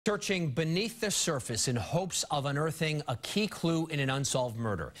Searching beneath the surface in hopes of unearthing a key clue in an unsolved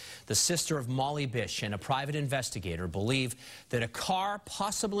murder. The sister of Molly Bish and a private investigator believe that a car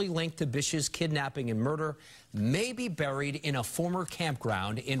possibly linked to Bish's kidnapping and murder may be buried in a former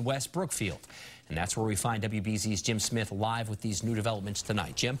campground in West Brookfield. And that's where we find WBZ's Jim Smith live with these new developments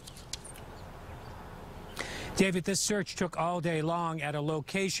tonight. Jim? David, this search took all day long at a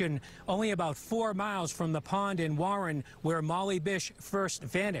location only about 4 miles from the pond in Warren where Molly Bish first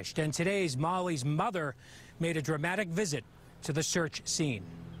vanished. And today's Molly's mother made a dramatic visit to the search scene.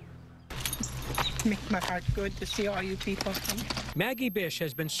 Makes my heart good to see all you people come. Maggie Bish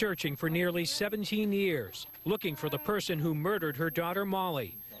has been searching for nearly 17 years, looking for the person who murdered her daughter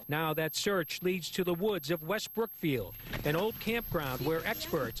Molly. Now that search leads to the woods of West Brookfield, an old campground where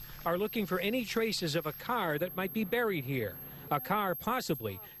experts are looking for any traces of a car that might be buried here. A car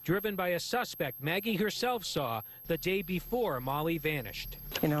possibly driven by a suspect Maggie herself saw the day before Molly vanished.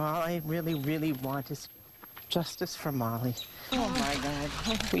 You know, all I really want is justice for Molly. Oh my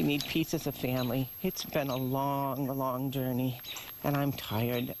God, we need peace as a family. It's been a long journey, and I'm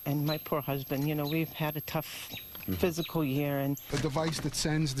tired. And my poor husband, you know, we've had a tough physical year. And a device that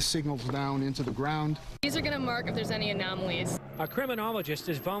sends the signals down into the ground. These are going to mark if there's any anomalies. A criminologist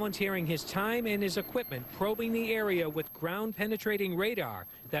is volunteering his time and his equipment probing the area with ground-penetrating radar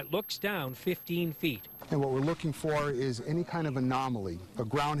that looks down 15 feet. And what we're looking for is any kind of anomaly. The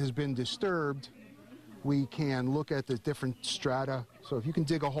ground has been disturbed. We can look at the different strata. So if you can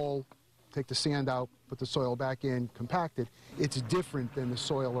dig a hole, take the sand out, put the soil back in, compact it, it's different than the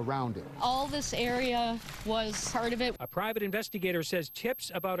soil around it. All this area was part of it. A private investigator says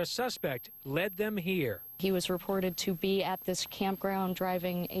tips about a suspect led them here. He was reported to be at this campground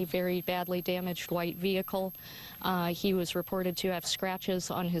driving a very badly damaged white vehicle. He was reported to have scratches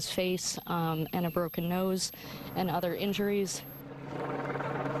on his face and a broken nose and other injuries.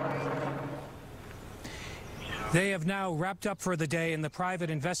 They have now wrapped up for the day, and the private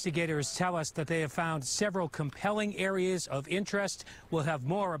investigators tell us that they have found several compelling areas of interest. We'll have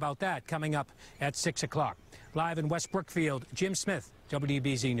more about that coming up at 6 o'clock. Live in West Brookfield, Jim Smith,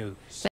 WBZ News.